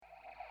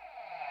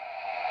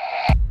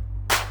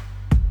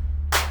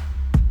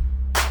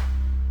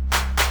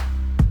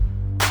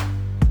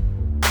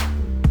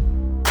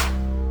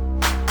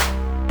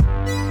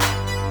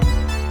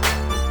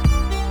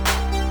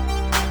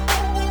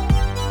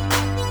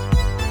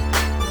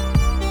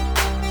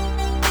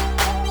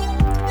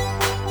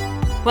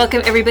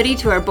Welcome everybody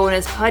to our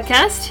bonus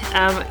podcast.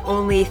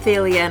 Only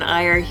Thalia and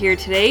I are here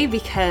today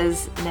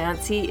because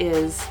Nancy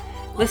is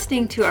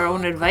listening to our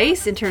own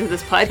advice in terms of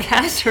this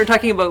podcast. We're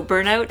talking about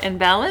burnout and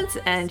balance,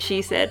 and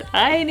she said,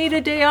 I need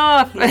a day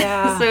off.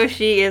 Yeah. So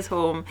she is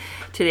home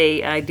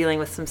today dealing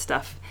with some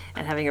stuff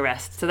and having a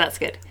rest. So that's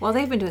good. Well,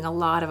 they've been doing a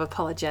lot of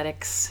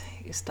apologetics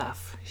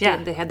stuff. Yeah.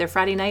 They had their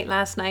Friday night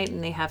last night,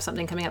 and they have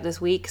something coming up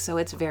this week, so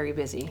it's very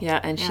busy. Yeah,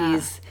 and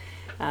she's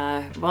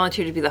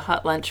volunteered to be the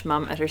hot lunch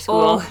mom at her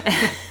school.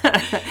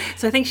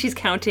 So I think she's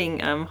counting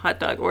hot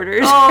dog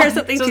orders or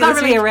something. So it's not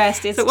really a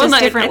rest. It's just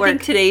different work. I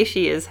think today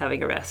she is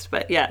having a rest.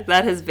 But yeah,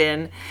 that has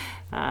been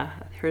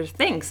her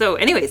thing. So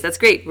anyways, that's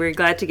great. We're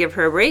glad to give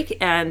her a break.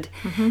 And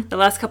the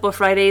last couple of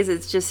Fridays,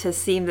 it just has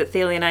seemed that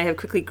Thalia and I have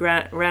quickly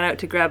ran out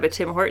to grab a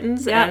Tim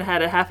Hortons and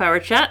had a half-hour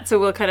chat. So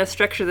we'll kind of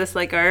structure this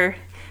like as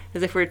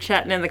if we're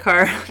chatting in the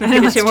car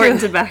to Tim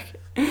Hortons and back.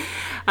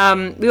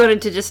 We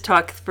wanted to just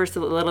talk first a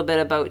little bit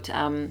about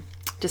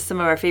just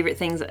some of our favorite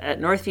things at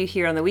Northview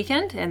here on the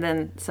weekend, and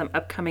then some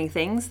upcoming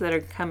things that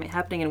are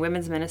happening in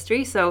women's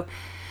ministry. So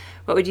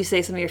what would you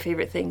say some of your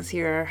favorite things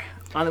here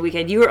on the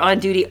weekend? You were on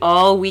duty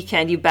all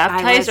weekend. You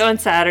baptized on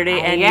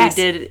Saturday, and you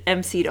did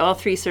emceed all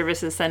 3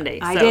 services Sunday.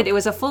 I did. It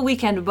was a full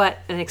weekend, but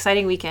an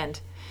exciting weekend.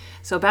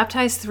 So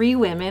baptized 3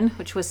 women,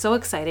 which was so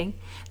exciting.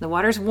 The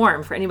water's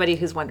warm for anybody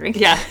who's wondering.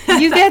 Yeah,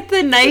 you get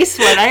the nice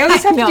one. I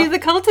always have to do the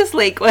Cultus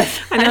Lake one.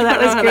 I know that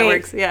was how great. That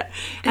works. Yeah.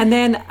 And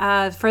then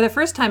for the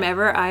first time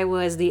ever, I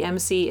was the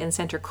MC in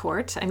Center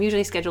Court. I'm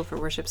usually scheduled for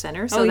Worship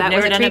Center. So you've that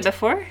never was a done treat. It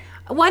before?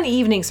 One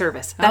evening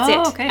service. That's it.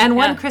 Okay. And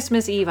one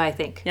Christmas Eve, I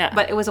think. Yeah.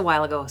 But it was a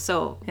while ago,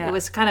 so it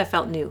was kind of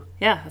felt new.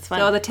 Yeah, that's fun.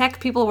 So the tech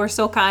people were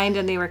so kind,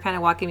 and they were kind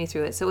of walking me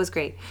through it. So it was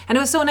great. And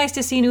it was so nice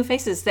to see new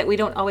faces that we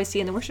don't always see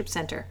in the worship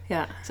center.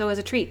 Yeah. So it was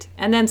a treat.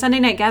 And then Sunday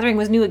night gathering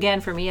was new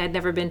again for me. I'd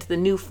never been to the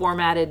new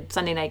formatted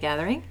Sunday night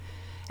gathering.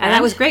 And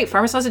that was great.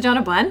 Farmer Sausage on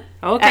a Bun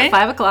at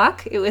 5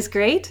 o'clock. It was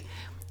great.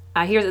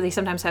 I hear that they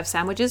sometimes have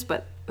sandwiches,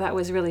 but that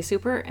was really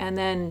super. And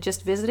then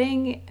just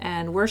visiting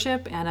and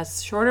worship and a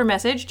shorter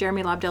message.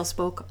 Jeremy Lobdell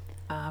spoke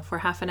for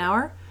half an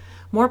hour.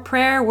 More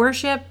prayer,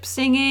 worship,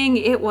 singing.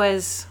 It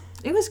was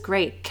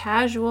great.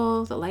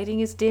 Casual. The lighting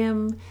is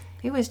dim.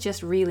 It was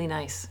just really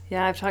nice.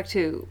 Yeah, I've talked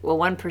to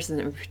one person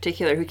in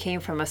particular who came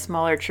from a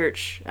smaller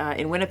church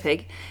in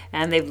Winnipeg,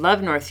 and they've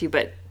loved Northview,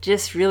 but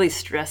just really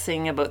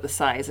stressing about the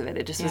size of it.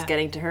 It just was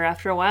getting to her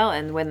after a while,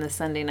 and when the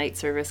Sunday night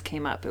service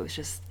came up, it was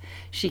just,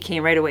 she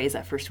came right away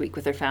that first week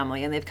with her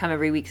family, and they've come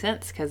every week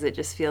since, because it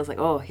just feels like,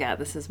 oh yeah,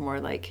 this is more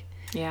like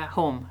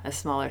home, a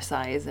smaller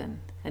size,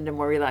 and a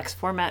more relaxed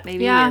format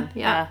maybe.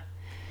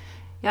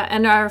 Yeah,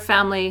 and our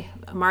family,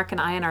 Mark and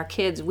I and our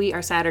kids, we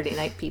are Saturday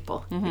night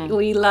people.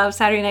 We love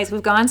Saturday nights.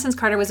 We've gone since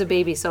Carter was a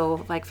baby,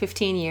 so like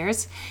 15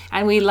 years.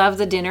 And we love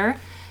the dinner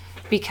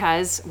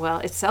because, well,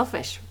 it's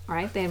selfish,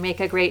 right? They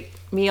make a great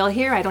meal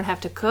here. I don't have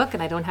to cook,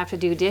 and I don't have to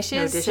do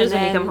dishes. No dishes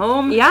when you come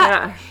home.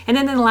 Yeah. And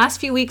then in the last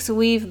few weeks,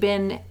 we've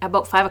been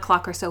about 5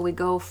 o'clock or so, we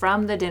go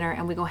from the dinner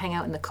and we go hang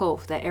out in the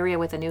Cove, that area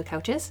with the new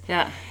couches.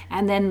 Yeah.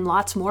 And then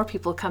lots more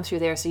people come through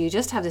there. So you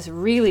just have this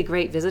really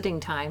great visiting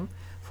time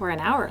for an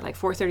hour, like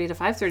 4:30 to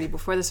 5:30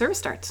 before the service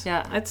starts.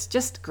 Yeah. It's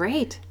just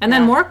great. And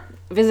then more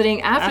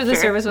visiting after the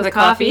service with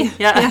coffee.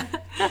 Yeah.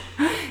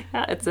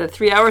 Yeah, it's a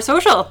 3-hour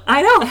social.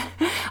 I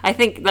know. I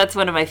think that's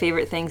one of my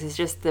favorite things is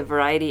just the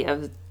variety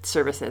of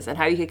services and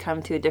how you could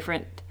come to a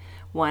different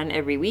one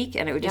every week,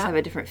 and it would just have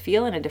a different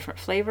feel and a different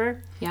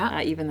flavor.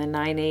 Yeah. Even the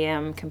 9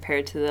 a.m.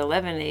 compared to the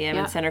 11 a.m.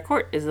 in Center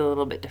Court is a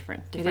little bit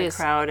different. Different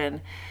crowd,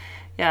 and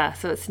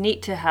so it's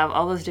neat to have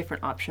all those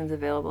different options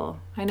available.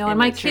 I know, and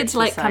my kids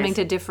like coming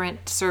to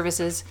different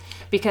services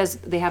because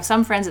they have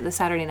some friends at the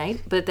Saturday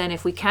night, but then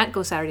if we can't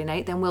go Saturday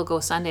night, then we'll go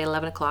Sunday at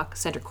 11 o'clock,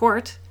 Center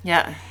Court.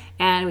 Yeah.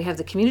 And we have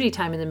the community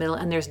time in the middle,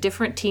 and there's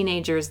different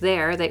teenagers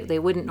there that they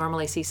wouldn't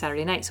normally see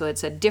Saturday night, so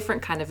it's a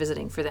different kind of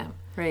visiting for them.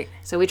 Right.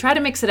 So we try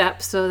to mix it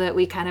up so that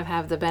we kind of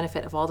have the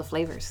benefit of all the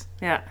flavors.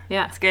 Yeah.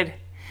 It's good.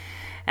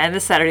 And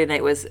this Saturday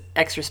night was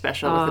extra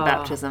special with the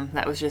baptism.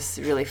 That was just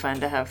really fun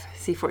to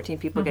see 14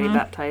 people getting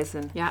baptized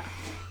and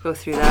go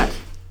through that.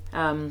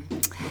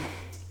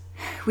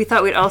 We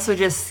thought we'd also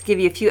just give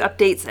you a few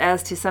updates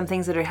as to some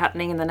things that are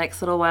happening in the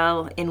next little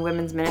while in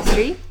women's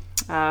ministry.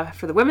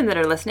 For the women that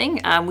are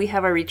listening, we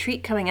have our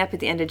retreat coming up at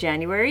the end of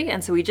January,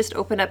 and so we just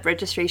opened up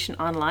registration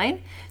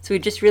online. So we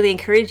just really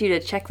encourage you to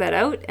check that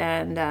out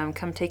and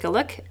come take a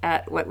look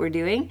at what we're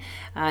doing.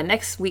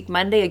 Next week,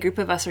 Monday, a group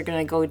of us are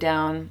going to go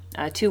down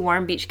to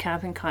Warm Beach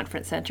Camping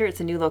Conference Center.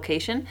 It's a new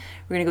location.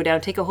 We're going to go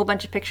down, take a whole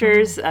bunch of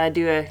pictures,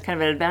 do a kind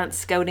of an advanced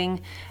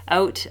scouting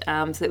out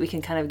so that we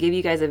can kind of give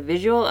you guys a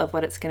visual of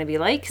what it's going to be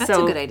like. That's a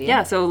good idea.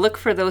 Yeah, so look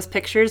for those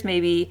pictures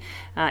maybe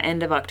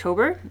end of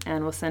October,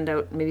 and we'll send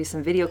out maybe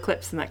some video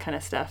clips and that kind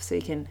of stuff so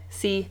you can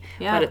see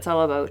what it's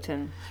all about.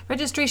 And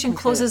registration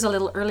closes a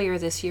little earlier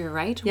this year,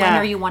 right? When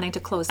are you wanting to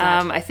close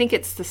that? I think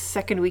it's the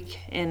second week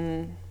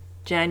in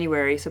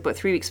January, so about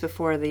 3 weeks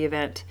before the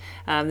event.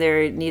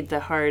 They need the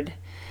hard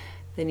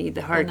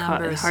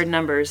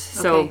numbers.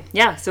 So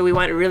so we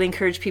want to really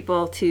encourage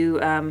people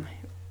to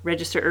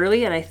register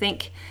early, and I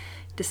think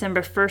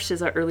December 1st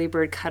is our early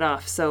bird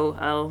cutoff,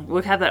 so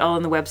we'll have that all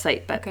on the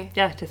website. But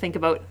yeah, to think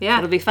about. Yeah,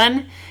 it'll be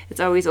fun. It's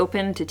always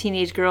open to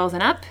teenage girls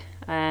and up,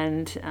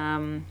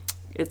 and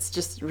it's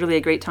just really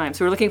a great time.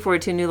 So we're looking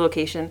forward to a new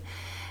location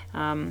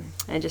and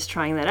just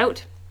trying that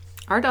out.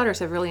 Our daughters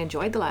have really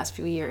enjoyed the last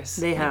few years.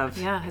 They have.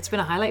 Yeah, it's been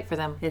a highlight for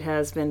them. It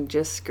has been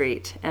just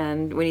great.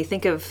 And when you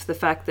think of the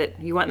fact that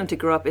you want them to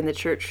grow up in the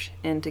church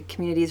and to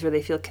communities where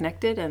they feel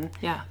connected, and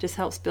just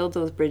helps build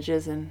those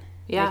bridges and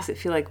makes it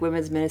feel like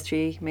women's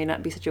ministry may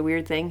not be such a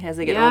weird thing as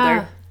they get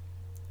older.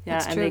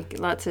 Yeah, and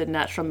lots of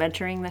natural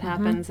mentoring that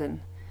happens, and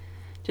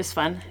just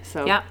fun.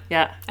 So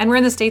yeah. And we're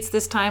in the States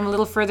this time, a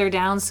little further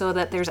down, so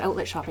that there's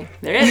outlet shopping.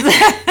 There is.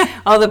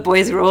 All the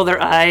boys roll their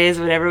eyes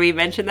whenever we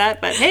mention that,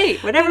 but hey,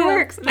 whatever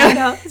works. I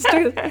know, it's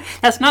true.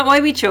 That's not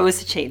why we chose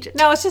to change it.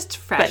 No, it's just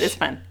fresh. But it's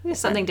fun. It's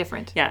something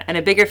different. Yeah, and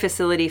a bigger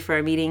facility for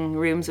our meeting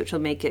rooms, which will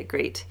make it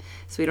great.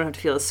 So we don't have to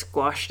feel as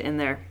squashed in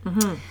there.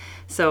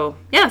 So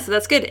so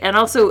that's good. And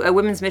also a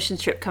women's mission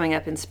trip coming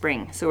up in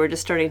spring. So we're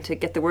just starting to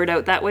get the word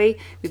out that way.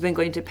 We've been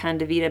going to Pan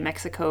de Vida,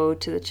 Mexico,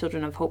 to the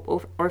Children of Hope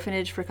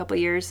Orphanage for a couple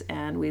of years,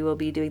 and we will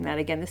be doing that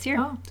again this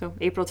year. So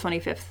April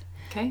 25th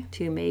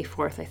to May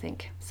 4th, I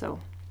think. So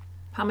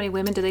how many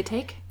women do they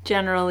take?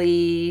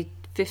 Generally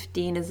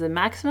 15 is the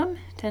maximum,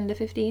 10 to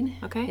 15.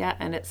 Okay. Yeah,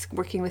 and it's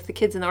working with the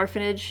kids in the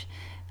orphanage,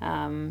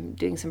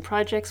 doing some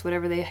projects,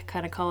 whatever they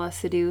kind of call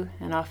us to do,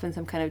 and often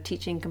some kind of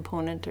teaching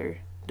component or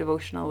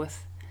devotional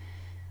with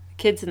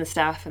kids and the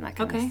staff and that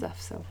kind of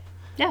stuff. So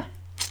yeah,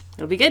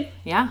 it'll be good.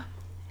 Yeah.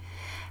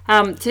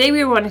 Today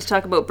we were wanting to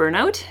talk about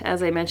burnout,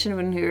 as I mentioned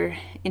when we were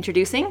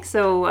introducing.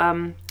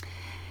 So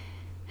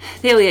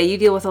Thalia, you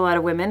deal with a lot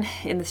of women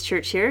in this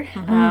church here.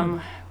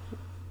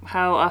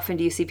 How often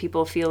do you see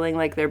people feeling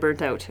like they're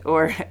burnt out,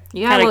 or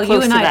well,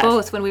 you and I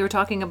both, when we were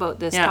talking about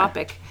this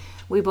topic,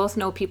 we both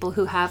know people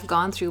who have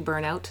gone through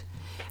burnout,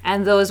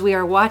 and those we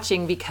are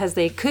watching because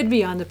they could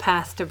be on the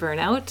path to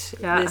burnout.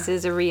 This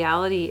is a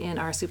reality in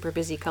our super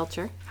busy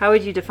culture. How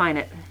would you define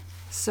it?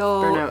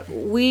 So burnout.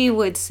 We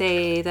would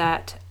say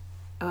that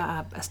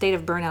a state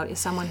of burnout is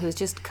someone who's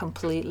just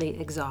completely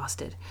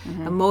exhausted,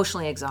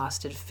 emotionally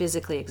exhausted,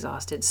 physically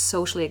exhausted,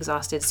 socially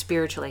exhausted,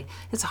 spiritually.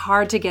 It's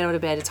hard to get out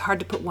of bed. It's hard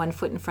to put one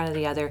foot in front of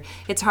the other.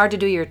 It's hard to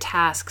do your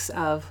tasks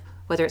of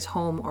whether it's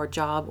home or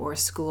job or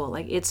school.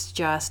 Like, it's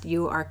just,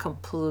 you are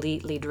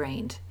completely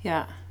drained.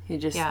 Yeah. You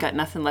just got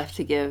nothing left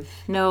to give.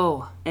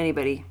 No.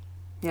 Anybody.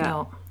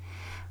 Yeah.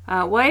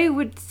 No. Why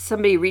would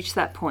somebody reach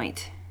that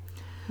point?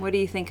 What do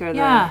you think are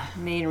the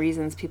main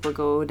reasons people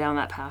go down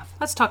that path?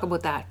 Let's talk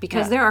about that,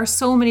 because there are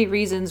so many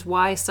reasons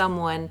why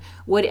someone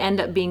would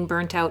end up being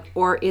burnt out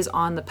or is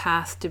on the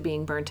path to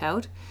being burnt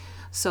out.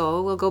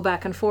 So we'll go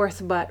back and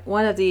forth, but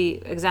one of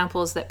the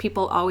examples that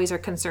people always are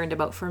concerned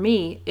about for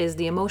me is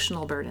the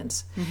emotional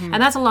burdens.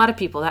 And that's a lot of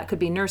people. That could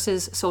be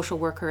nurses, social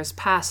workers,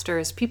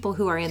 pastors, people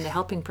who are in the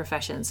helping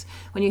professions.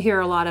 When you hear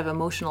a lot of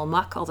emotional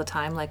muck all the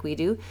time like we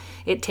do,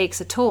 it takes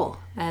a toll.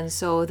 And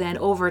so then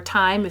over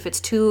time, if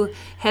it's too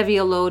heavy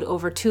a load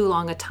over too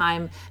long a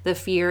time, the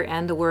fear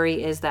and the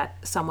worry is that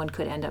someone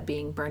could end up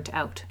being burnt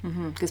out.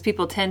 Because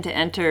people tend to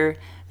enter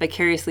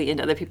vicariously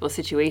into other people's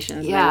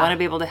situations. They want to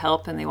be able to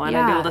help, and they want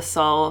to be able to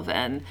solve.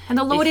 And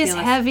the load is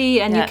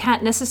heavy, and you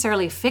can't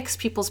necessarily fix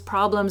people's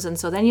problems. And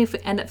so then you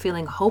end up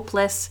feeling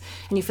hopeless,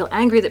 and you feel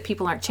angry that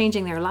people aren't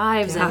changing their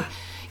lives. And,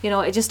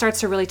 it just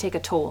starts to really take a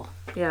toll.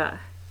 Yeah.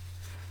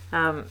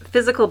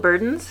 Physical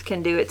burdens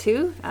can do it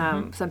too.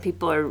 Some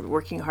people are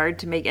working hard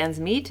to make ends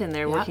meet, and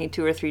they're working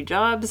 2 or 3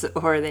 jobs,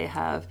 or they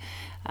have,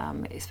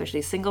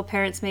 especially single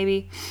parents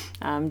maybe,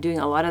 doing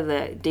a lot of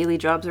the daily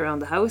jobs around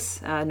the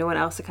house. No one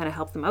else to kind of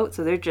help them out,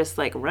 so they're just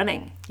like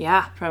running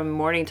from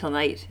morning till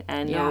night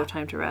and no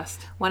time to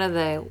rest. One of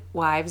the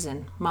wives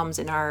and moms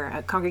in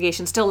our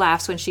congregation still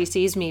laughs when she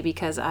sees me,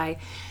 because I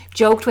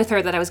joked with her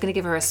that I was going to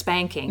give her a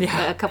spanking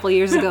a couple of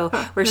years ago,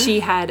 where she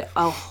had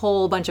a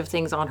whole bunch of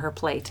things on her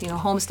plate,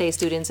 homestay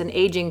students and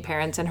aging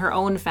parents and her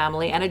own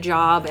family and a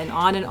job and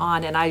on.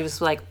 And I was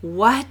like,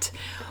 what?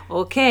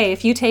 Okay,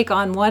 if you take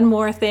on one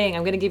more thing,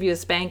 I'm going to give you a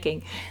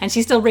spanking. And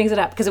she still brings it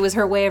up because it was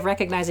her way of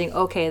recognizing,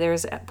 okay,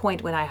 there's a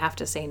point when I have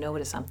to say no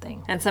to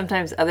something. And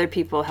sometimes other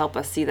people help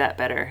us see that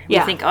better. We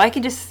think, I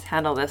can just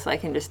handle this. I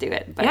can just do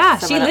it. But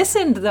she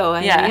listened though.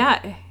 And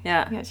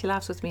yeah, she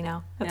laughs with me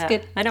now. That's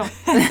good. I know.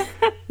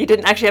 You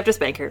didn't actually have to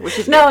spank her, which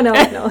is no.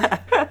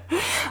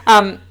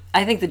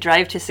 I think the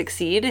drive to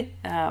succeed,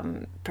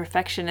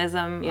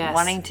 perfectionism,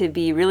 wanting to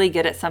be really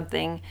good at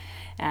something,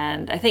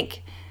 and I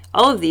think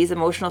all of these,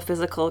 emotional,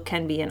 physical,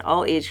 can be in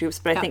all age groups,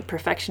 but I think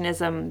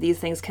perfectionism, these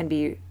things can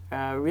be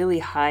really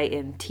high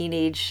in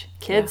teenage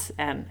kids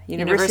and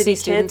university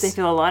kids. They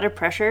feel a lot of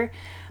pressure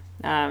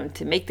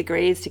to make the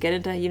grades, to get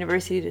into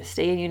university, to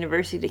stay in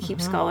university, to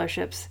keep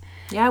scholarships.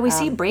 Yeah, we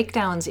see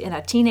breakdowns in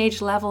a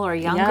teenage level or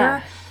younger.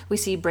 Yeah. We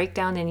see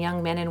breakdown in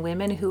young men and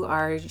women who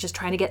are just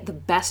trying to get the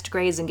best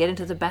grades and get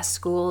into the best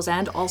schools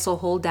and also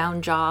hold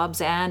down jobs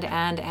and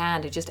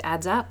it just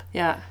adds up.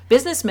 Yeah.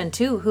 Businessmen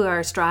too, who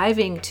are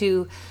striving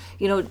to,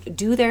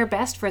 do their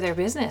best for their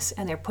business,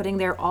 and they're putting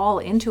their all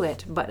into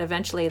it, but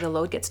eventually the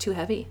load gets too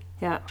heavy.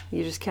 Yeah,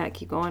 you just can't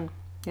keep going.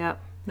 Yeah.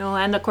 No,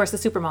 and of course the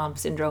supermom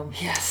syndrome.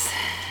 Yes.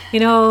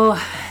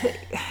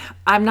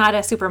 I'm not a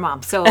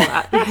supermom, so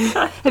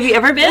have you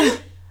ever been?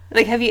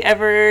 Like, have you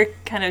ever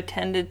kind of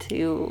tended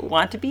to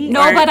want to be?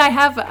 No, but I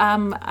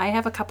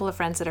have a couple of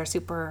friends that are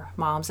super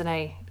moms, and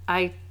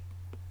I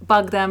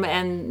bug them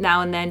and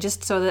now and then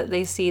just so that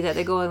they see that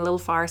they go a little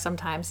far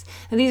sometimes.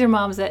 And these are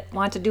moms that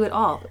want to do it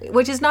all,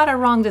 which is not a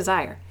wrong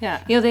desire.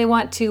 Yeah. They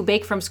want to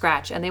bake from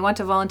scratch, and they want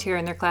to volunteer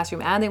in their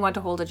classroom, and they want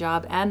to hold a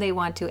job, and they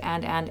want to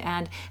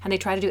and they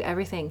try to do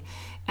everything.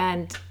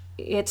 And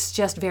it's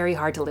just very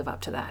hard to live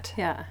up to that.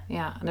 Yeah.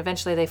 Yeah. And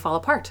eventually they fall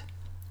apart.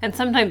 And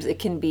sometimes it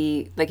can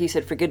be, like you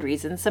said, for good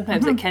reasons.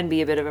 Sometimes it can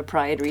be a bit of a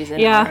pride reason.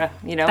 Yeah.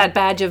 Or that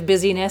badge of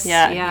busyness.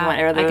 Yeah.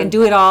 Yeah. I can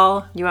do it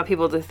all. You want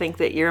people to think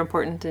that you're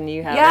important and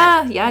you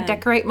have it. Yeah.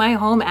 Decorate my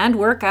home and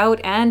work out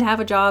and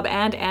have a job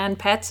and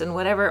pets and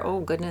whatever.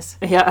 Oh, goodness.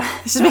 Yeah.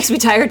 This just makes me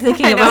tired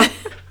thinking about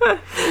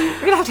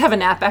we're going to have a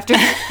nap after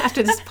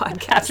this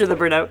podcast. After the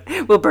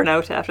burnout. We'll burn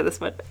out after this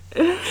one.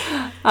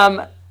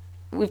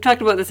 We've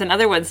talked about this in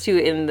other ones too,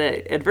 in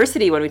the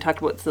adversity one. We talked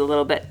about this a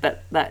little bit,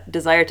 that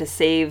desire to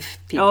save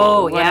people.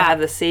 Oh, we want to have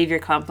the savior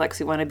complex.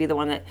 We want to be the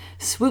one that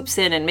swoops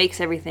in and makes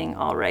everything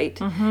all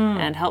right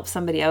and helps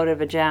somebody out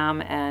of a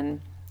jam. And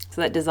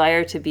so that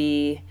desire to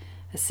be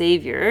a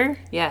savior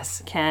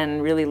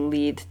can really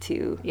lead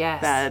to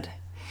bad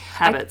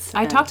habits.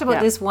 I talked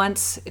about this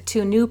once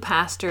to new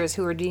pastors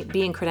who were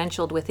being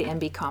credentialed with the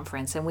MB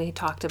conference, and we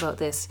talked about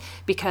this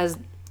because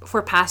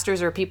for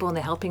pastors or people in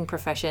the helping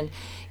profession,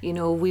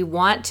 we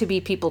want to be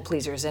people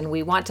pleasers and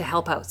we want to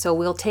help out. So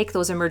we'll take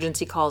those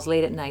emergency calls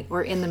late at night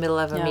or in the middle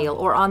of a meal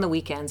or on the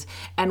weekends,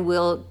 and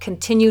we'll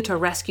continue to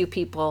rescue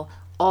people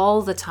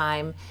all the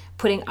time,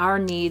 putting our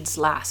needs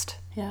last.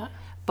 Yeah.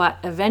 But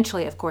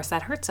eventually, of course,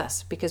 that hurts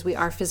us because we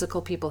are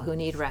physical people who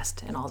need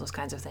rest and all those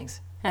kinds of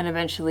things. And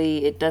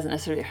eventually it doesn't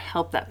necessarily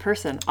help that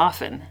person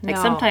often. Like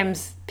No.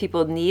 sometimes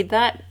people need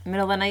that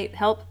middle of the night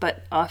help,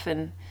 but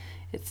often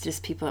it's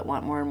just people that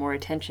want more and more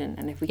attention.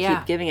 And if we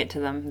keep giving it to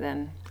them,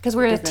 then... Because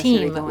we're a it doesn't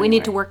necessarily team. go We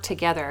need to anywhere. work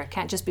together. It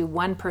can't just be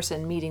one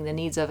person meeting the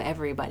needs of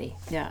everybody.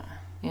 Yeah.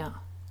 Yeah.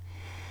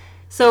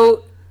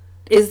 So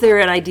is there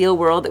an ideal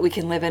world that we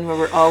can live in where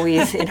we're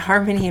always in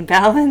harmony and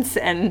balance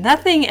and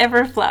nothing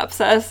ever flaps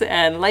us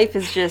and life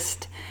is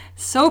just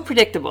so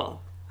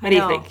predictable? What do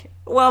you think?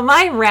 Well,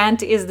 my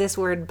rant is this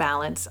word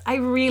balance. I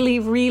really,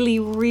 really,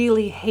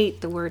 really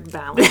hate the word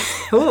balance.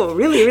 Oh,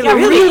 really,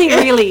 really,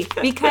 Yeah, really.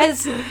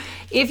 Because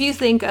if you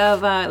think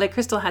of, like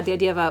Crystal had the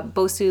idea of a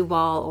Bosu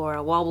ball or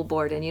a wobble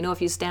board, and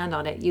if you stand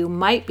on it, you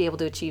might be able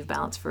to achieve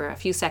balance for a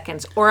few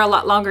seconds or a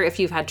lot longer if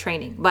you've had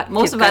training. But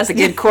most of us... the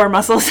good core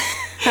muscles.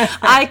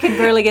 I could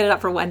barely get it up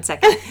for 1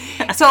 second.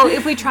 So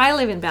if we try to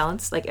live in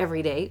balance, like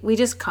every day, we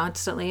just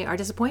constantly are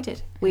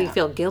disappointed. We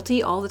feel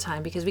guilty all the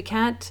time because we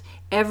can't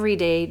every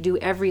day do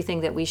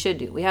everything that we should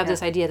do. We have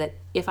this idea that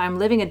if I'm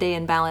living a day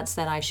in balance,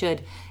 then I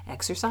should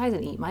exercise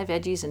and eat my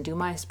veggies and do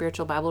my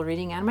spiritual Bible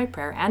reading and my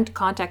prayer and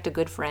contact a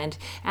good friend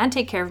and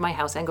take care of my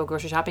house and go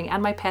grocery shopping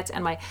and my pets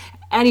and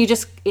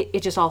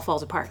it just all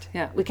falls apart.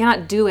 Yeah. We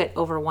cannot do it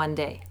over one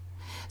day.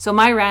 So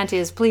my rant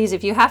is, please,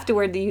 if you have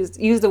to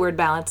use the word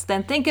balance,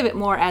 then think of it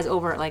more as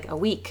over like a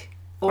week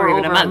or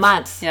even over a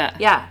month. Yeah.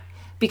 Yeah.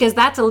 Because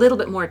that's a little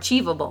bit more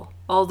achievable.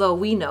 Although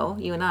we know,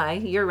 you and I,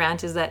 your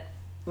rant is that,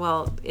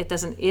 well, it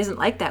isn't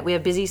like that. We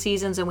have busy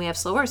seasons and we have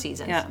slower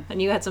seasons. Yeah.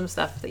 And you had some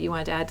stuff that you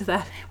wanted to add to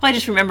that. Well, I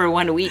just remember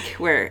one week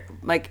where,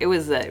 like, it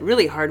was a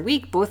really hard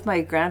week. Both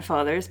my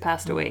grandfathers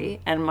passed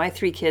away, and my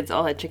 3 kids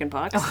all had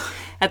chickenpox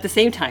at the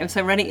same time. So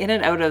I'm running in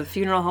and out of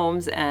funeral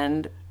homes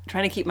and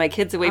trying to keep my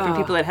kids away from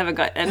people that haven't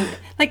got... And,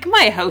 like,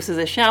 my house is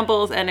a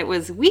shambles, and it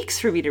was weeks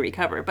for me to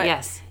recover.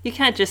 But you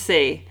can't just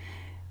say...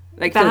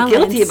 Like, feel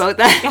guilty about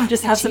that. Yeah,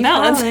 just have some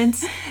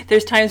balance.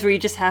 There's times where you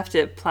just have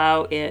to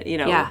plow in,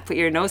 put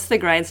your nose to the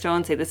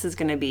grindstone, say this is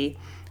going to be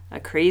a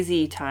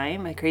crazy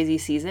time, a crazy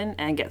season,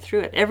 and get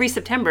through it. Every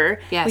September,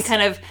 we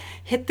kind of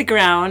hit the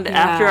ground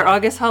after our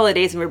August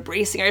holidays, and we're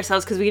bracing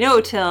ourselves because we know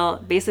till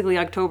basically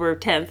October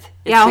 10th.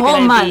 A whole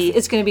month.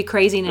 It's going to be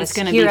craziness. It's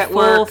going to here be at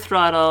full work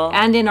throttle.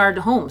 and in our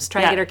homes,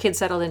 trying to get our kids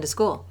settled into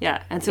school.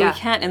 Yeah, and so we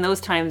can't in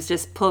those times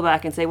just pull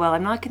back and say, well,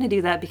 I'm not going to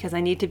do that because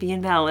I need to be in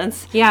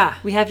balance. Yeah.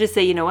 We have to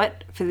say, you know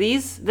what, for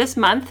this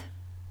month,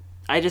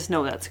 I just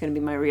know that's going to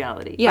be my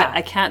reality. Yeah. But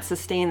I can't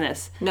sustain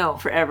this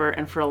forever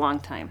and for a long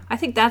time. I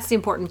think that's the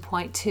important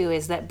point, too,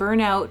 is that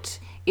burnout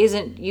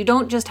isn't... You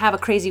don't just have a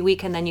crazy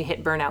week and then you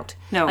hit burnout.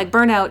 No. Like,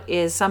 burnout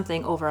is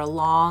something over a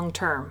long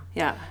term.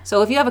 Yeah.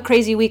 So if you have a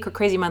crazy week or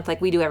crazy month like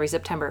we do every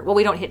September, well,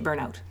 we don't hit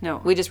burnout. No.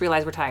 We just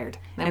realize we're tired.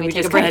 Then And we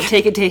take just a break. kind of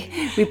take a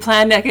day. We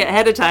plan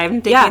ahead of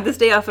time, taking this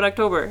day off in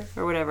October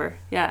or whatever.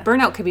 Yeah.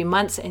 Burnout could be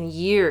months and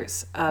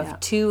years of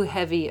too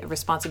heavy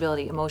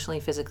responsibility,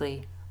 emotionally,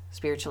 physically,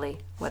 spiritually,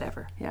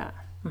 whatever. Yeah.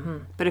 Mm-hmm.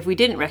 But if we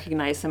didn't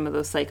recognize some of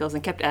those cycles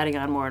and kept adding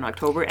on more in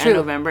October and True.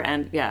 November,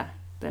 and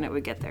then it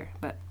would get there.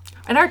 But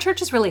And our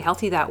church is really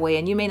healthy that way,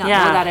 and you may not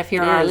know that if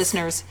you're our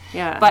listeners.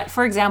 Yeah. But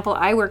for example,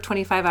 I work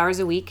 25 hours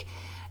a week,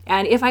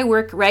 and if I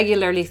work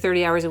regularly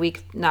 30 hours a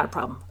week, not a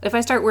problem. If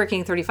I start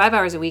working 35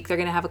 hours a week, they're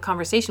going to have a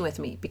conversation with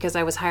me because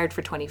I was hired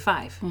for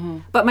 25.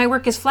 But my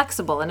work is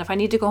flexible, and if I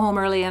need to go home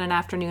early in an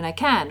afternoon, I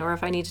can, or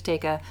if I need to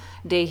take a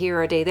day here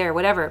or a day there,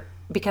 whatever,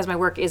 because my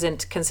work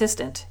isn't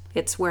consistent.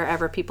 It's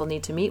wherever people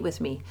need to meet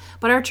with me.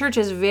 But our church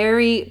is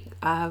very,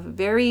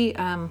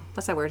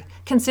 what's that word?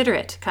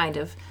 Considerate, kind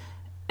of.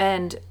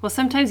 And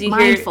sometimes you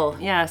mindful.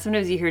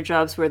 Sometimes you hear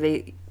jobs where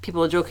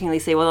people jokingly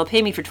say, well, they'll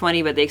pay me for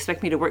 20, but they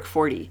expect me to work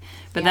 40.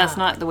 But that's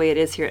not the way it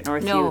is here at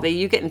Northview.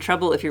 You get in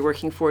trouble if you're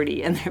working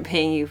 40 and they're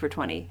paying you for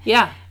 20.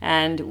 Yeah.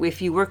 And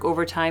if you work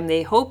overtime,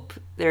 they hope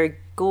their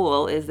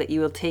goal is that you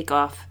will take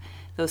off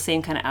those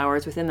same kind of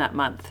hours within that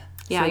month.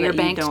 Yeah, your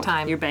banked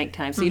time. Your bank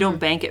time. So you don't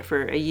bank it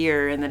for a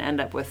year and then end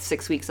up with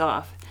 6 weeks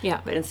off. Yeah.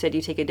 But instead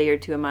you take a day or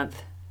two a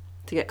month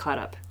to get caught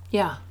up.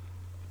 Yeah.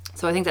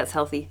 So I think that's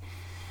healthy.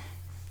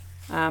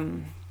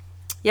 And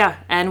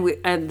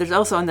there's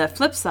also on the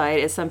flip side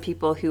is some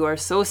people who are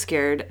so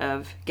scared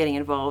of getting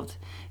involved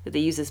that they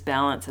use this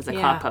balance as a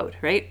cop-out,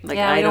 right? Like,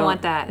 I don't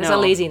want that. It's a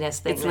laziness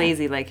thing. It's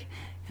lazy. Like,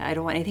 I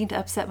don't want anything to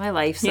upset my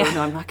life, so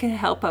no, I'm not going to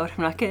help out.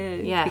 I'm not going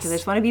to, because I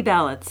just want to be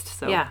balanced.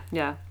 So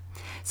yeah.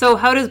 So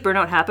how does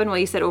burnout happen? Well,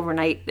 you said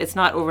overnight. It's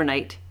not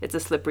overnight. It's a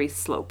slippery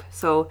slope.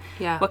 So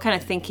what kind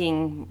of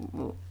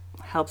thinking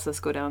helps us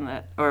go down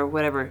that, or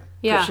whatever,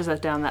 pushes us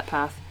down that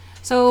path?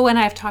 So when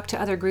I've talked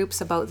to other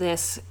groups about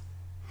this,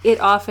 it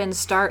often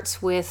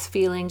starts with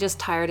feeling just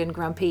tired and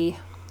grumpy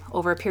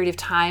over a period of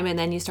time, and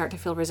then you start to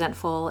feel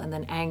resentful and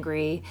then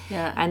angry,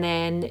 and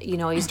then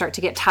you start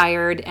to get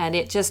tired, and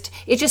it just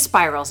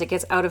spirals. It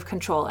gets out of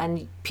control,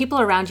 and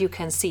people around you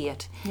can see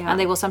it, and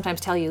they will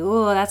sometimes tell you,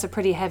 oh, that's a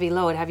pretty heavy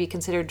load. Have you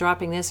considered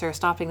dropping this or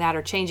stopping that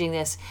or changing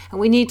this? And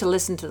we need to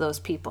listen to those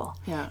people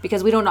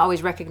because we don't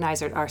always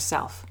recognize it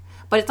ourselves.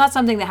 But it's not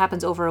something that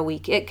happens over a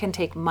week. It can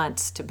take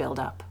months to build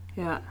up.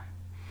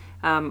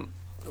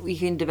 We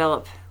can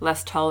develop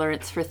less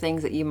tolerance for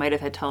things that you might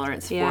have had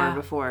tolerance for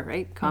before,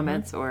 right?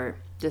 Comments or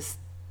just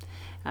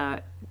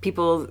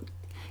people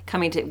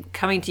coming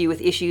to you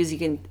with issues. You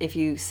can, if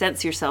you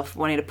sense yourself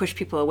wanting to push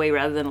people away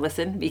rather than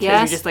listen, because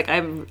you're just like,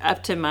 I'm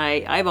up to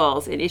my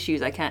eyeballs in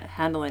issues I can't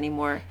handle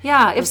anymore.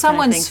 Yeah, if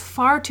someone's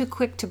far too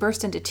quick to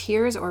burst into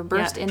tears or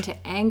burst into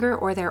anger,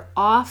 or they're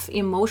off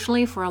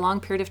emotionally for a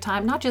long period of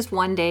time, not just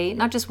one day,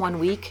 not just 1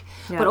 week,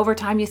 but over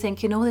time you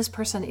think, this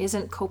person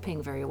isn't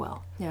coping very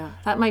well. Yeah.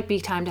 That might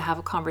be time to have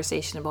a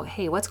conversation about,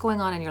 hey, what's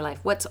going on in your life?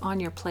 What's on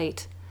your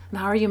plate? And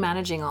how are you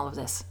managing all of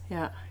this?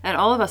 Yeah. And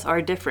all of us are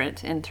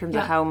different in terms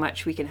of how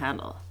much we can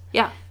handle.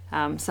 Yeah.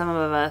 Some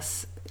of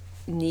us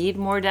need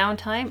more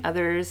downtime.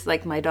 Others,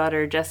 like my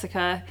daughter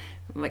Jessica,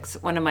 like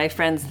one of my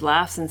friends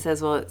laughs and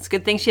says, well, it's a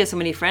good thing she has so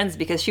many friends,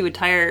 because she would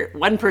tire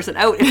one person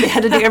out if they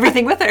had to do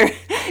everything with her,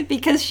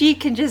 because she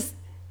can just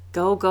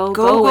go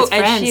with friends.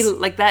 And she,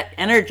 like, that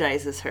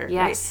energizes her.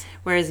 Yes. Right?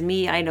 Whereas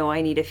me, I know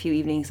I need a few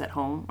evenings at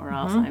home, or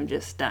else I'm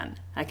just done.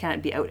 I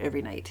can't be out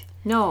every night.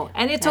 No,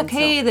 and it's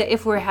okay that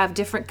if we have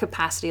different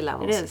capacity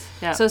levels. It is,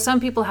 yeah. So some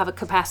people have a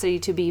capacity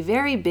to be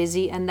very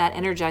busy, and that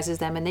energizes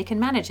them, and they can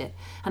manage it.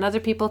 And other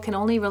people can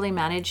only really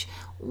manage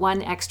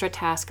one extra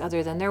task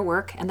other than their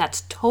work, and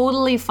that's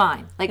totally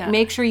fine.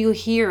 Make sure you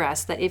hear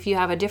us, that if you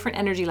have a different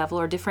energy level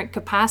or different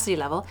capacity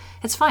level,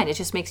 it's fine. It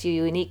just makes you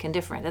unique and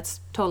different. That's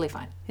totally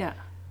fine. Yeah.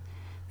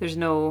 There's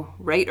no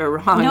right or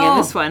wrong in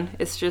this one.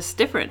 It's just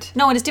different.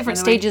 No, and it's different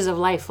stages of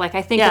life. Like,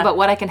 I think about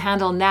what I can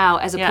handle now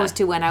as opposed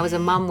to when I was a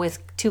mom with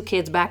 2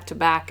 kids back to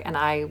back, and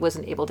I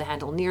wasn't able to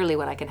handle nearly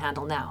what I can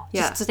handle now.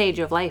 Just a stage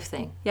of life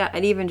thing. Yeah,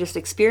 and even just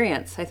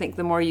experience. I think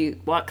the more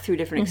you walk through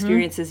different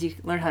experiences, you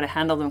learn how to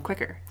handle them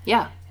quicker.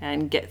 Yeah.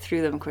 And get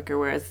through them quicker,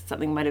 whereas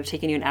something might have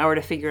taken you an hour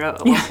to figure out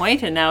at one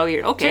point, and now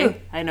you're,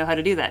 okay, I know how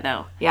to do that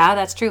now. Yeah,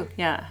 that's true.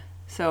 Yeah.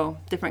 So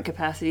different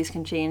capacities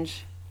can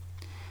change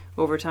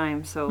over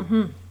time.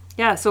 So...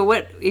 Yeah, so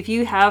what if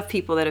you have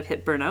people that have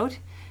hit burnout?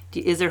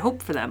 Is there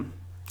hope for them?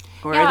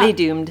 Or are they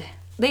doomed?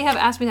 They have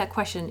asked me that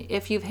question.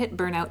 If you've hit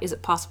burnout, is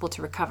it possible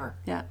to recover?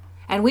 Yeah.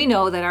 And we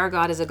know that our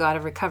God is a God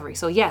of recovery.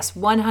 So yes,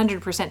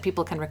 100%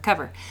 people can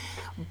recover.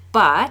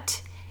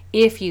 But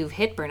if you've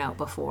hit burnout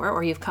before,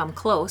 or you've come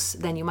close,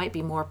 then you might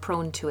be more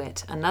prone to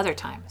it another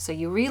time. So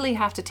you really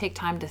have to take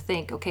time to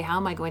think, okay, how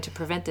am I going to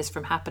prevent this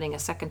from happening a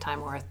second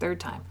time or a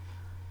third time?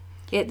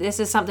 This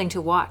is something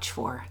to watch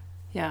for.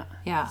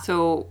 Yeah.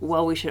 So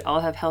while we should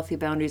all have healthy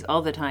boundaries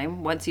all the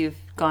time, once you've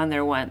gone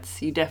there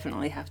once, you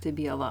definitely have to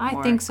be a lot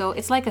more. I think so.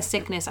 It's like a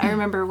sickness. I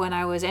remember when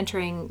I was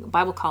entering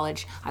Bible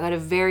college, I got a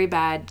very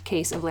bad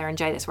case of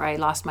laryngitis where I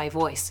lost my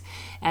voice.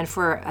 And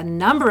for a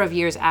number of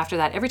years after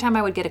that, every time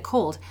I would get a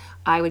cold,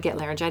 I would get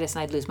laryngitis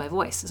and I'd lose my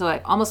voice. So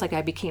almost like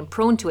I became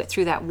prone to it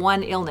through that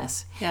one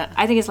illness. Yeah.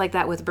 I think it's like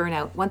that with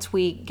burnout. Once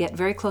we get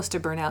very close to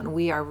burnout and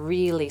we are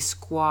really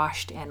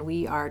squashed and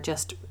we are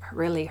just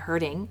really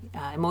hurting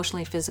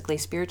emotionally, physically,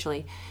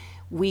 spiritually,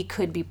 we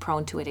could be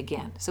prone to it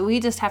again. So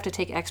we just have to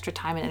take extra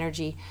time and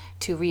energy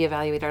to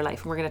reevaluate our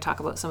life. And we're going to talk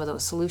about some of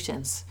those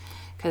solutions,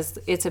 because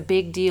it's a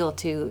big deal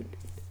to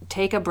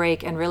take a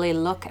break and really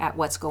look at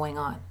what's going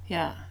on.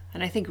 Yeah.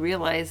 And I think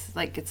realize,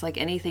 like, it's like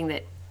anything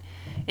that,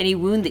 any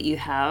wound that you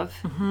have,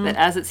 that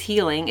as it's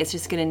healing, it's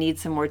just going to need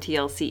some more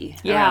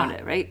TLC around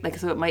it, right? Like,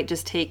 so it might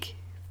just take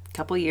a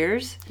couple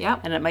years,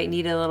 and it might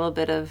need a little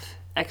bit of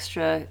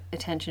extra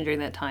attention during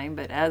that time.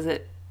 But as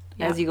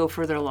you go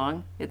further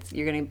along,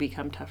 you're going to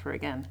become tougher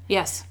again.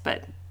 Yes,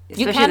 but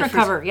you can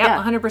recover.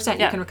 100%.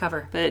 You can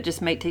recover. But it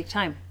just might take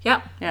time.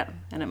 Yeah,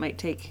 and it might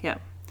take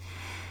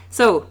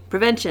So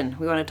prevention.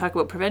 We want to talk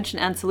about prevention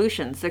and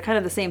solutions. They're kind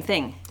of the same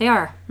thing. They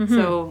are.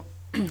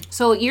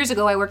 So years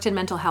ago, I worked in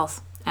mental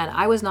health. And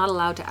I was not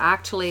allowed to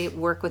actually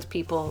work with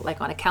people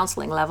like on a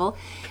counseling level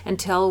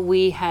until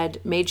we had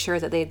made sure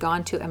that they had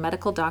gone to a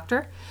medical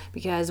doctor,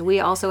 because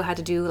we also had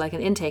to do like an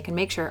intake and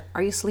make sure,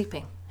 are you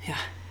sleeping? Yeah.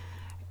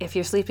 If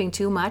you're sleeping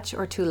too much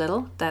or too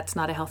little, that's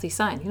not a healthy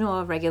sign.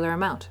 A regular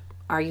amount.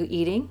 Are you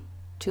eating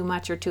too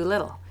much or too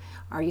little?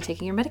 Are you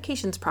taking your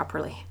medications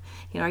properly?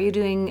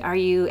 Are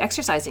you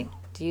exercising?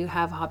 Do you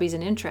have hobbies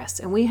and interests?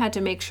 And we had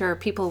to make sure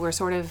people were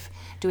sort of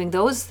doing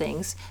those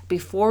things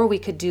before we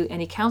could do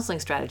any counseling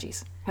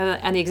strategies.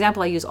 And the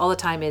example I use all the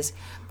time is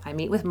I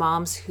meet with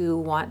moms who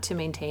want to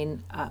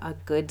maintain a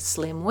good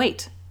slim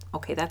weight.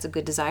 Okay, that's a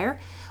good desire.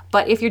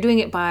 But if you're doing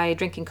it by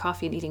drinking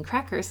coffee and eating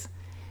crackers,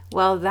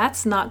 well,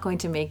 that's not going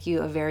to make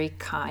you a very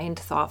kind,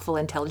 thoughtful,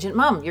 intelligent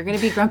mom. You're going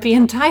to be grumpy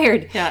and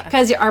tired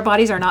because our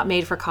bodies are not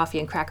made for coffee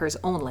and crackers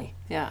only.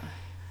 Yeah.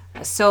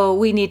 So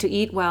we need to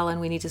eat well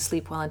and we need to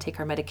sleep well and take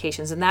our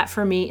medications. And that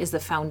for me is the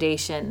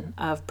foundation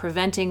of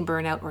preventing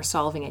burnout or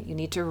solving it. You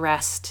need to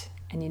rest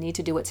and you need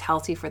to do what's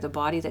healthy for the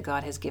body that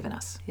God has given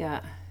us.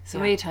 Yeah. So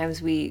many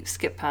times we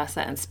skip past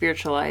that and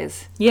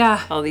spiritualize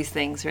all these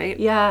things, right?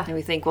 Yeah. And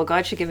we think, well,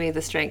 God should give me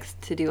the strength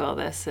to do all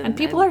this. And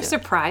people are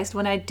surprised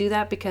when I do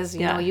that because,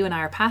 you know, you and I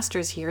are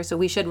pastors here, so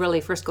we should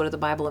really first go to the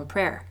Bible and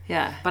prayer.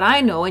 Yeah. But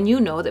I know, and you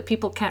know, that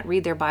people can't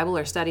read their Bible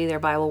or study their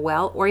Bible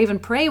well or even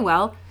pray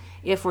well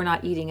if we're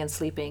not eating and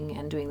sleeping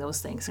and doing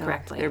those things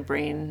correctly. Their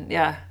brain,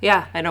 Yeah.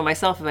 I know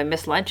myself, if I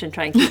miss lunch and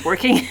try and keep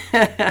working,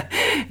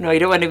 no, you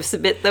don't want to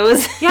submit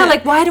those. Yeah,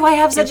 like, why do I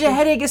have such a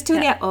headache? It's 2 in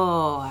the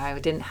Oh, I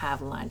didn't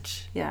have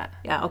lunch. Yeah.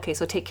 Yeah, okay,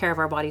 so take care of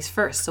our bodies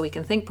first so we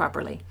can think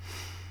properly.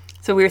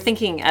 So we were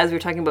thinking, as we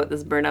were talking about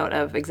this burnout,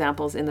 of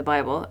examples in the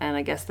Bible, and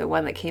I guess the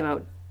one that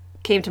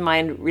came to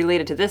mind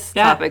related to this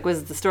topic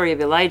was the story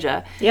of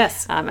Elijah.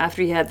 Yes.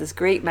 After he had this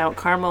great Mount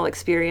Carmel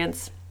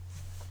experience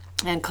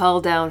and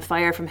called down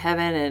fire from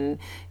heaven and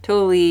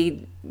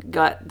totally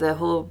got the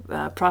whole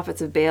prophets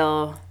of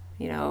Baal,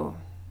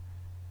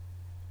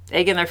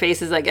 egg in their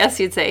faces, I guess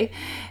you'd say.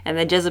 And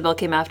then Jezebel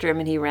came after him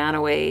and he ran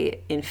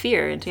away in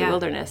fear into the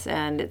wilderness.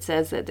 And it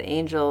says that the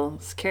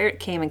angels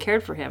came and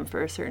cared for him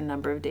for a certain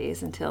number of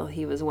days until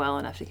he was well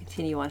enough to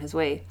continue on his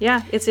way.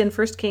 Yeah, it's in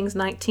 1 Kings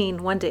 19,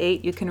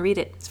 1-8. You can read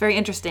it. It's very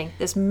interesting.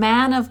 This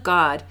man of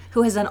God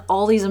who has done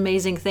all these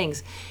amazing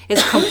things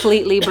is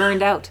completely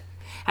burned out.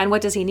 And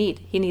what does he need?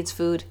 He needs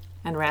food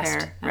and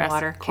rest and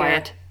water.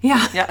 Quiet.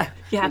 Yeah,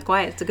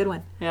 quiet. It's a good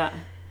one. Yeah.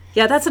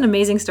 Yeah, that's an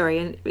amazing story.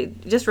 And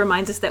it just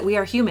reminds us that we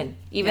are human.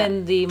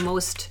 Even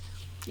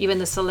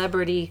the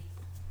celebrity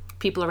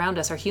people around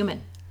us are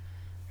human.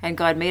 And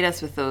God made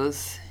us with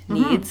those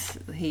needs.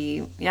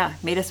 He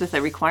made us with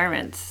the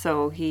requirements.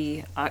 So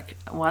he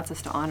wants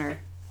us to honor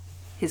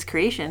his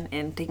creation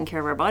and taking care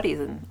of our bodies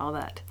and all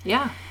that.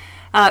 Yeah.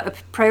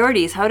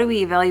 Priorities. How do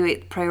we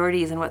evaluate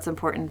priorities and what's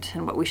important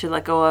and what we should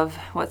let go of,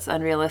 what's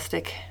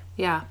unrealistic?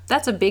 Yeah,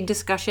 that's a big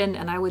discussion.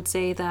 And I would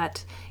say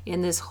that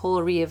in this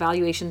whole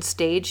reevaluation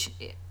stage,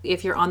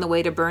 if you're on the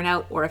way to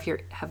burnout or if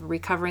you're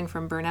recovering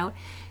from burnout,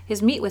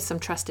 is meet with some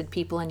trusted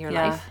people in your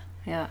life.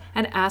 Yeah.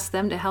 And ask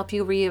them to help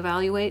you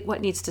reevaluate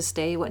what needs to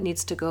stay, what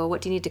needs to go,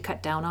 what do you need to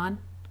cut down on.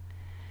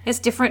 It's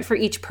different for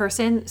each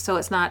person, so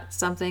it's not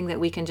something that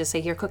we can just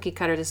say, here, cookie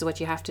cutter, this is what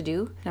you have to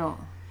do. No.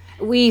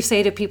 We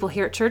say to people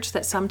here at church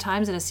that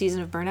sometimes in a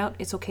season of burnout,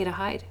 it's okay to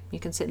hide. You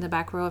can sit in the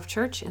back row of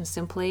church and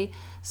simply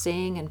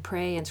sing and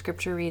pray and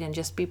scripture read and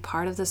just be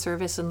part of the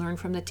service and learn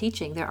from the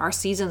teaching. There are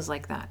seasons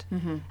like that.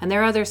 Mm-hmm. And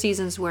there are other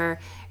seasons where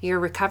you're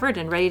recovered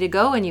and ready to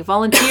go and you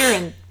volunteer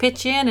and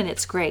pitch in and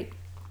it's great.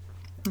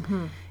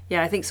 Mm-hmm.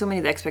 Yeah, I think so many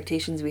of the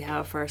expectations we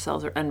have for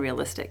ourselves are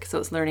unrealistic. So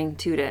it's learning,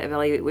 too, to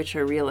evaluate which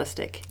are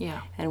realistic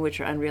and which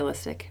are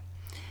unrealistic.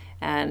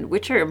 And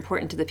which are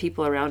important to the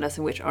people around us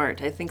and which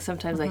aren't. I think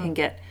sometimes I can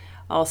get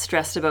all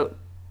stressed about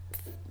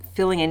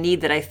filling a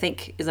need that I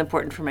think is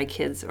important for my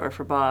kids or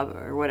for Bob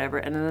or whatever.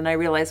 And then I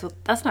realize, well,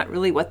 that's not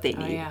really what they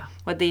need.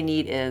 What they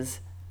need is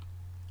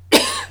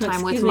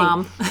time with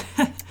mom.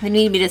 They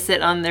need me to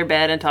sit on their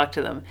bed and talk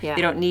to them. Yeah.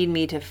 They don't need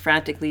me to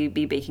frantically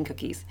be baking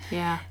cookies.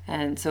 Yeah.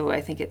 And so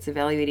I think it's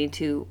evaluating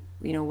to,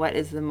 what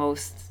is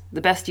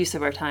the best use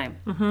of our time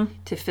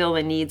to fill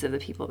the needs of the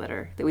people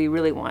that we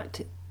really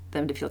want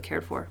them to feel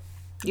cared for.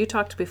 You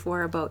talked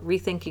before about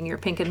rethinking your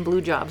pink and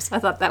blue jobs. I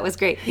thought that was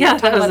great.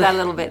 Talk about that a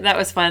little bit. That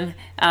was fun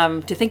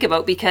to think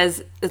about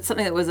because it's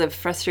something that was a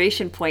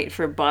frustration point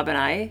for Bob and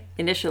I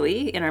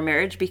initially in our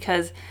marriage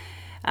because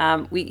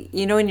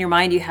In your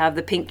mind you have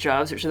the pink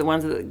jobs, which are the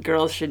ones that the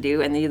girls should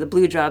do, and the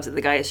blue jobs that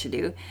the guys should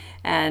do.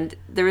 And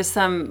there was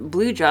some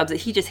blue jobs that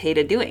he just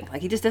hated doing.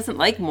 Like, he just doesn't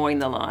like mowing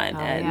the lawn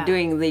and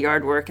doing the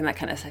yard work and that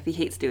kind of stuff. He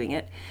hates doing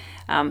it.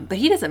 But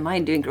he doesn't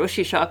mind doing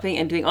grocery shopping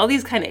and doing all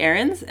these kind of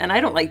errands, and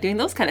I don't like doing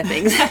those kind of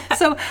things.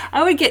 So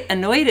I would get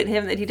annoyed at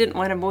him that he didn't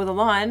want to mow the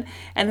lawn,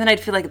 and then I'd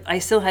feel like I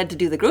still had to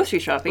do the grocery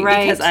shopping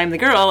because I'm the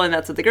girl and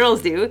that's what the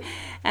girls do.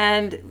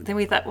 And then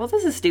we thought, well,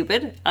 this is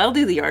stupid. I'll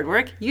do the yard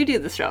work. You do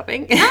the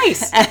shopping.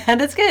 Nice. And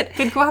it's good.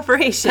 Good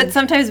cooperation. But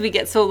sometimes we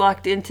get so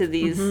locked into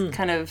these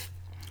kind of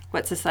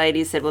what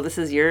society said, well, this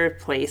is your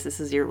place, this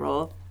is your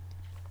role,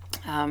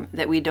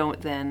 that we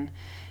don't then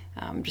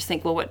just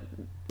think, well,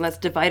 let's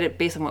divide it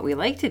based on what we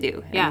like to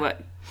do. Yeah.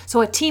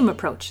 So a team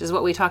approach is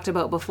what we talked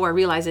about before,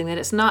 realizing that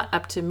it's not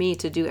up to me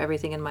to do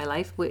everything in my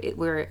life.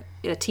 We're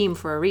a team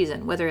for a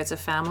reason, whether it's a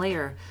family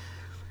or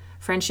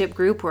friendship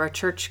group or a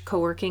church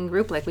co-working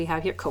group like we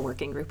have here.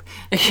 Co-working group.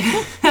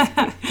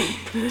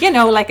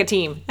 Like a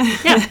team.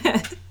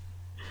 Yeah.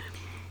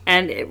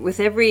 And with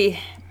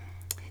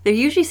there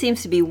usually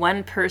seems to be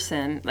one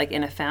person, like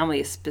in a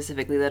family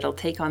specifically, that'll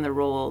take on the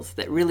roles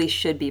that really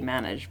should be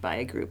managed by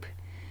a group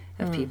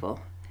of people.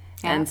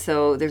 Yeah. And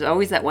so there's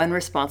always that one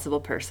responsible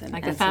person.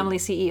 Like the family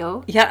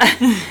CEO?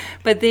 Yeah.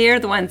 But they're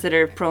the ones that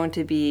are prone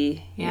to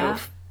be,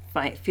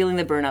 feeling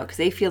the burnout because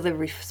they feel the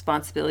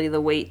responsibility,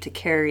 the weight to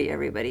carry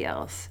everybody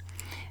else.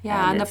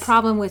 Yeah, and the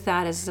problem with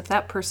that is if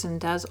that person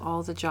does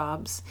all the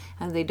jobs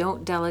and they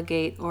don't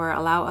delegate or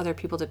allow other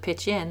people to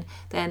pitch in,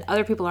 then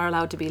other people are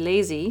allowed to be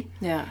lazy.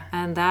 Yeah.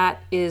 And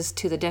that is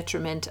to the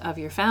detriment of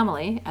your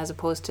family as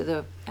opposed to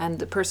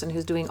the person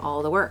who's doing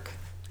all the work.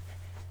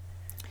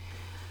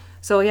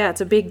 So yeah,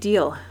 it's a big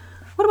deal.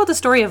 What about the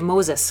story of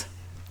Moses?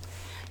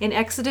 In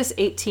Exodus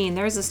 18,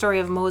 there's a story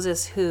of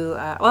Moses who,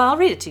 I'll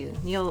read it to you.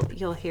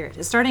 You'll hear it.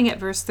 It's starting at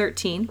verse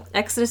 13.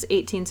 Exodus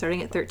 18,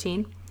 starting at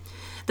 13.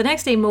 The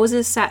next day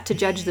Moses sat to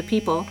judge the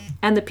people,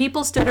 and the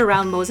people stood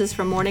around Moses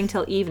from morning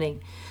till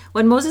evening.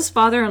 When Moses'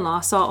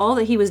 father-in-law saw all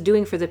that he was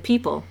doing for the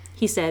people,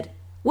 he said,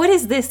 "What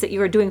is this that you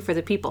are doing for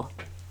the people?"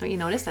 Don't you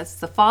notice? That's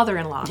the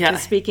father-in-law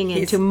speaking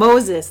into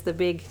Moses, the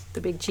big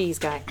cheese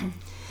guy.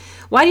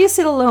 "Why do you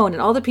sit alone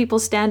and all the people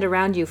stand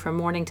around you from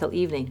morning till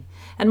evening?"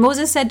 And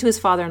Moses said to his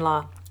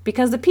father-in-law,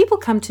 "Because the people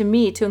come to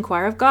me to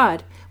inquire of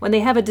God. When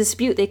they have a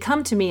dispute, they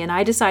come to me, and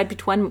I decide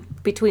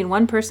between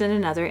one person and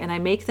another, and I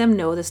make them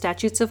know the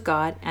statutes of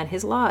God and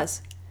his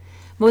laws."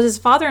 Moses'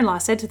 father-in-law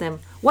said to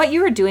them, "What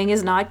you are doing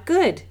is not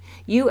good.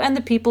 You and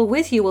the people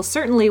with you will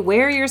certainly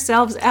wear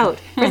yourselves out,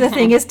 for the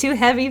thing is too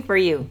heavy for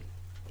you."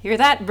 Hear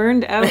that?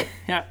 Burned out.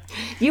 Yeah.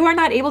 "You are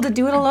not able to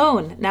do it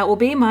alone. Now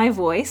obey my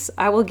voice.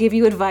 I will give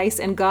you advice,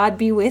 and God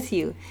be with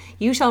you.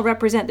 You shall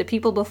represent the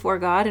people before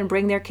God and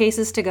bring their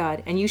cases to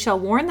God, and you shall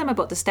warn them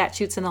about the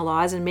statutes and the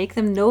laws and make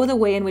them know the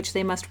way in which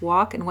they must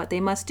walk and what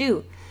they must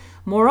do.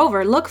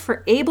 Moreover, look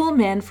for able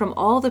men from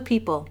all the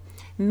people,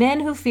 men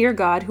who fear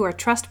God, who are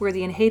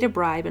trustworthy and hate a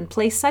bribe, and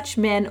place such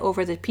men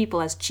over the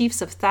people as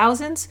chiefs of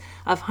thousands,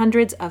 of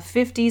hundreds, of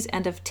fifties,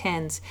 and of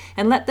tens,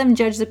 and let them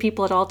judge the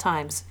people at all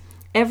times.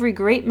 Every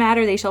great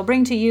matter they shall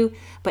bring to you,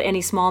 but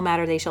any small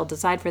matter they shall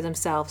decide for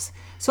themselves.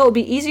 So it will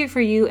be easier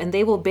for you, and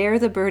they will bear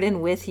the burden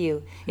with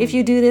you. If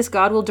you do this,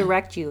 God will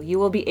direct you. You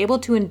will be able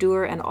to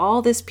endure, and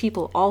all this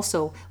people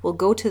also will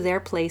go to their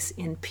place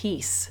in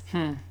peace."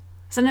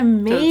 It's an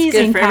amazing so it's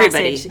good for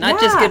passage. everybody. Not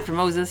just good for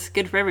Moses,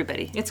 good for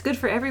everybody. It's good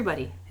for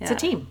everybody. It's a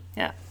team.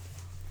 Yeah.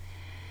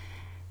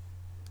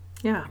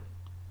 Yeah.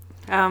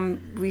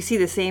 We see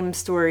the same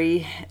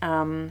story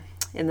in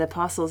the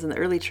apostles in the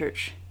early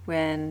church,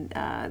 when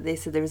they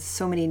said there was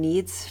so many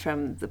needs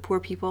from the poor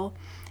people,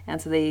 and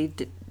so they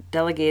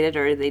delegated,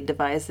 or they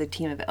devised a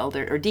team of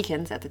elder or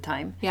deacons at the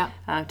time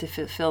to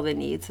fulfill the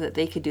needs so that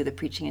they could do the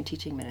preaching and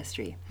teaching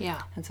ministry.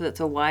 Yeah. And so it's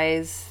a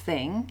wise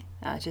thing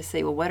to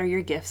say, well, what are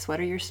your gifts? What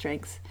are your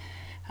strengths?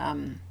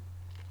 And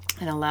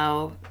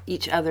allow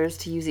each others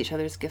to use each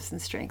other's gifts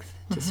and strengths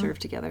to serve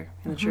together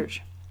in the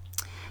church.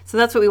 So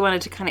that's what we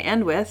wanted to kind of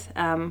end with.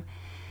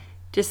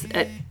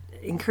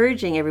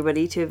 Encouraging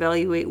everybody to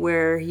evaluate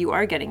where you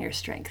are getting your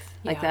strength.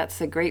 Like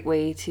that's a great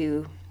way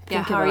to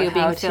think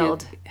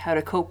about how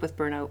to cope with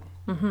burnout.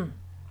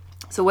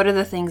 So what are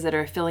the things that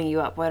are filling you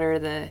up? What are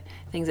the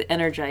things that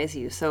energize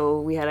you? So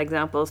we had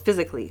examples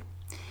physically.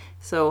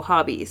 So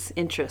hobbies,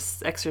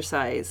 interests,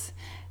 exercise,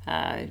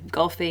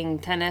 golfing,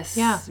 tennis,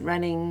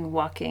 running,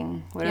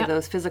 walking. What are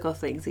those physical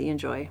things that you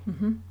enjoy?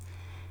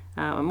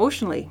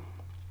 Emotionally,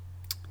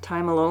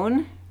 time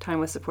alone, time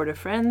with supportive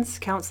friends,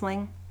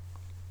 counseling.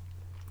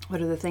 What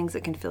are the things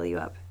that can fill you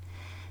up?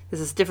 This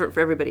is different for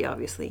everybody,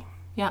 obviously.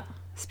 Yeah.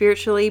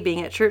 Spiritually,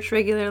 being at church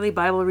regularly,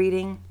 Bible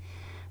reading,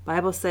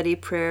 Bible study,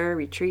 prayer,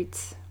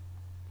 retreats.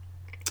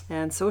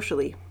 And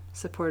socially,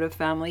 supportive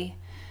family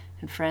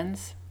and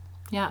friends.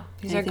 Yeah,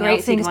 these are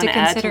great things to consider.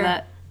 Add to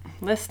that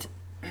list?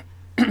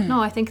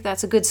 No, I think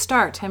that's a good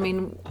start. I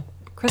mean,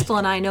 Crystal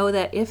and I know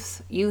that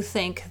if you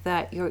think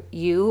that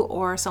you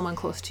or someone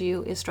close to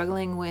you is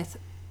struggling with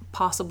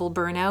possible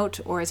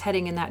burnout or is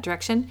heading in that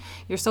direction,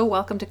 you're so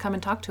welcome to come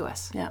and talk to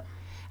us. Yeah.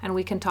 and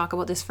we can talk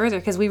about this further,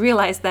 because we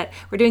realize that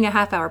we're doing a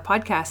half-hour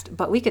podcast,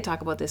 but we could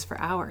talk about this for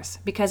hours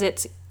because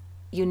it's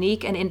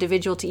unique and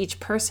individual to each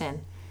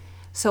person.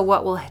 So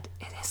what will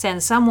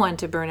send someone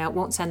to burnout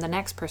won't send the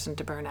next person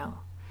to burnout.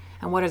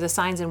 And what are the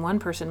signs in one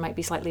person might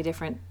be slightly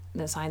different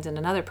than signs in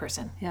another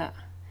person. Yeah.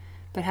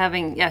 But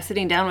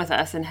sitting down with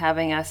us and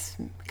having us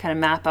kind of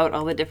map out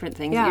all the different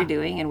things that you're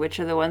doing and which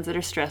are the ones that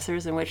are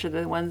stressors and which are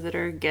the ones that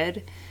are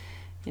good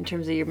in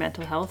terms of your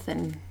mental health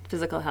and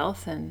physical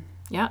health. And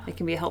it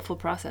can be a helpful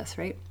process,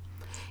 right?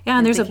 Yeah,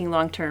 and there's thinking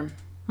long term.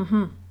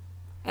 Mm-hmm.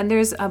 And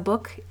there's a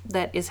book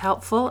that is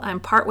helpful.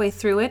 I'm partway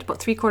through it, about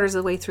 3/4 of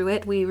the way through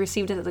it. We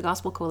received it at the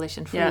Gospel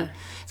Coalition free. Yeah.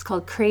 It's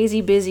called Crazy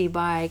Busy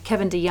by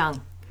Kevin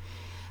DeYoung.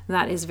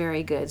 That is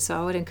very good.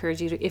 So I would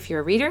encourage you to, if you're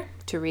a reader,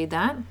 to read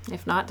that.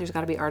 If not, there's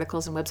got to be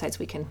articles and websites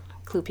we can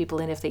clue people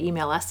in if they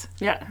email us.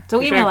 Yeah.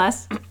 So email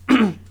us.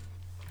 And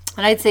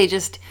I'd say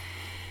just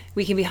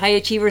we can be high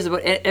achievers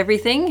about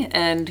everything,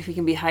 and we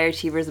can be high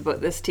achievers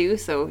about this too.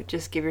 So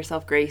just give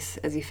yourself grace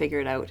as you figure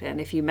it out. And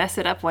if you mess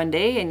it up one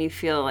day and you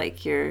feel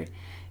like you're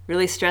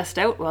really stressed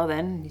out, well,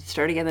 then you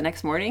start again the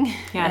next morning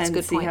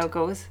and see how it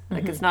goes.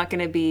 Like it's not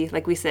going to be,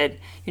 like we said,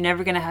 you're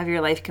never going to have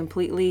your life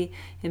completely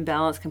in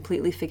balance,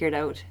 completely figured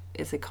out.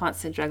 It's a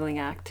constant juggling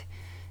act,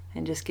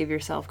 and just give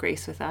yourself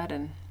grace with that,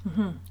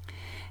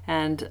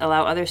 and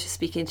allow others to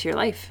speak into your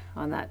life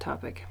on that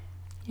topic.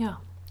 Yeah.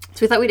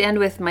 So we thought we'd end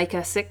with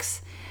Micah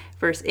 6,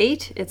 verse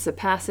 8. It's a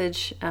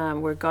passage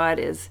where God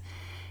is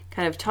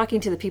kind of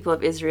talking to the people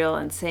of Israel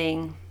and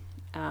saying,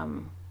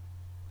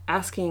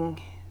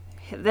 asking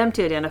them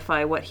to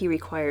identify what he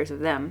requires of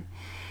them.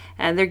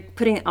 And they're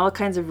putting all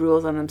kinds of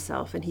rules on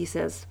themselves. And he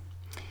says,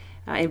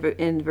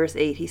 in verse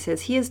 8, he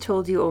says, "He has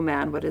told you, O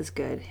man, what is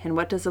good. And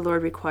what does the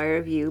Lord require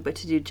of you but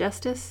to do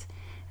justice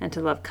and to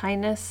love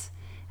kindness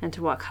and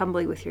to walk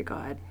humbly with your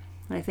God?"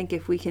 And I think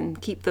if we can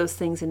keep those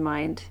things in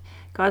mind,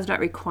 God's not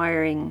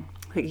requiring,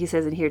 like he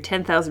says in here,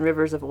 10,000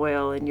 rivers of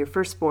oil and your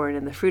firstborn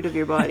and the fruit of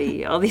your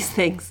body, all these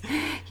things.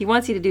 He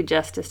wants you to do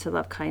justice, to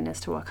love kindness,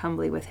 to walk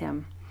humbly with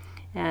him,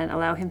 and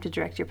allow him to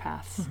direct your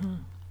paths.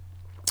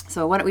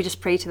 So why don't we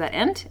just pray to that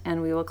end,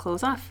 and we will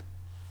close off.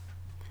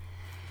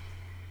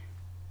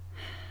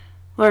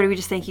 Lord, we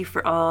just thank you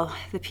for all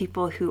the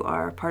people who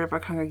are part of our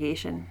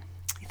congregation.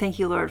 Thank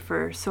you, Lord,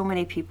 for so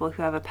many people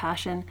who have a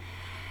passion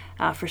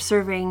for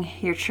serving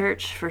your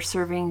church, for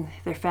serving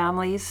their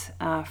families,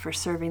 for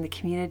serving the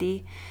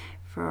community,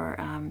 for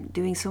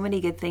doing so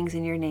many good things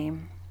in your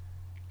name.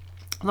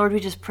 Lord, we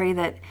just pray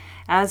that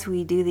as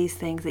we do these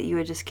things, that you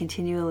would just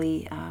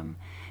continually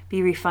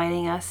be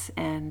refining us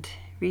and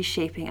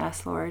reshaping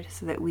us, Lord,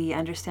 so that we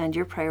understand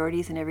your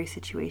priorities in every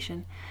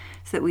situation,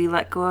 so that we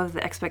let go of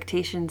the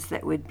expectations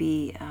that would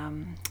be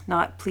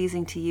not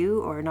pleasing to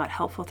you or not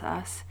helpful to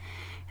us,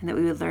 and that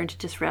we would learn to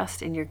just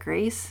rest in your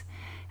grace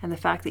and the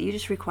fact that you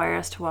just require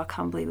us to walk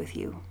humbly with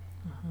you.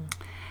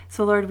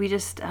 So, Lord, we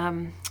just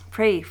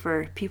pray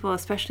for people,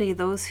 especially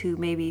those who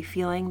may be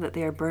feeling that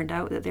they are burned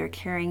out, that they're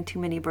carrying too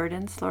many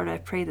burdens. Lord, I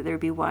pray that there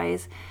would be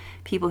wise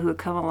people who would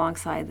come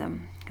alongside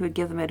them, who would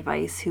give them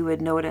advice, who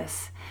would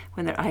notice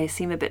when their eyes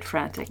seem a bit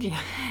frantic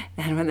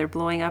and when they're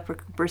blowing up or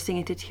bursting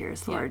into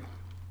tears, Lord.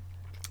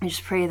 I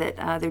just pray that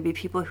there'd be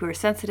people who are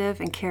sensitive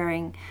and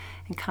caring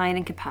and kind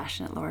and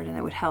compassionate, Lord, and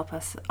it would help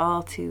us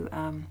all to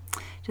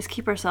just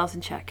keep ourselves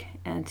in check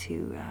and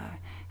to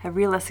have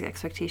realistic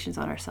expectations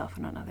on ourselves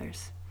and on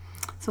others.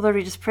 So, Lord,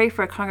 we just pray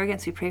for our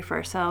congregants, we pray for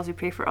ourselves, we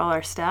pray for all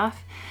our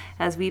staff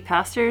as we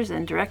pastors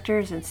and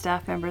directors and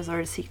staff members,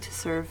 Lord, seek to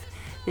serve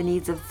the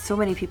needs of so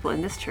many people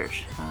in this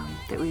church,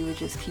 that we would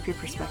just keep your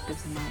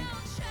perspectives in mind.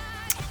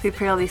 We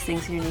pray all these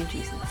things in your name,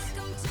 Jesus.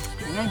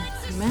 Amen.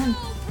 Amen.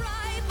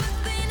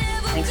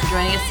 Thanks for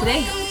joining us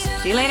today.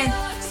 See you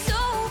later.